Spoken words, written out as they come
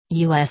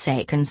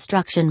USA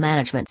Construction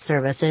Management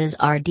Services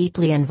are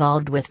deeply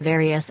involved with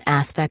various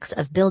aspects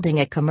of building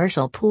a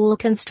commercial pool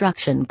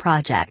construction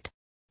project.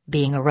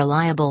 Being a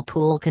reliable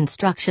pool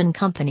construction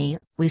company,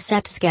 we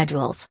set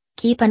schedules,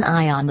 keep an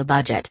eye on the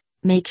budget,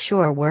 make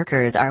sure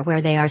workers are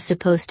where they are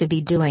supposed to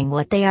be doing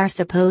what they are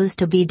supposed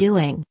to be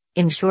doing,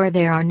 ensure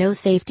there are no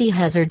safety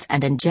hazards,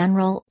 and in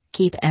general,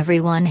 keep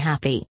everyone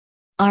happy.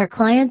 Our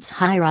clients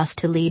hire us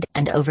to lead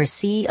and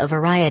oversee a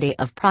variety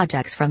of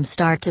projects from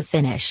start to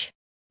finish.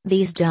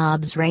 These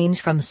jobs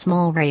range from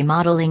small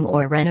remodeling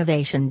or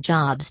renovation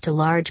jobs to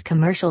large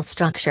commercial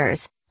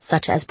structures,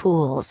 such as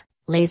pools,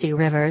 lazy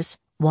rivers,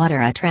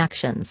 water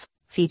attractions,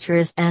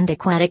 features, and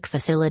aquatic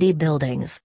facility buildings.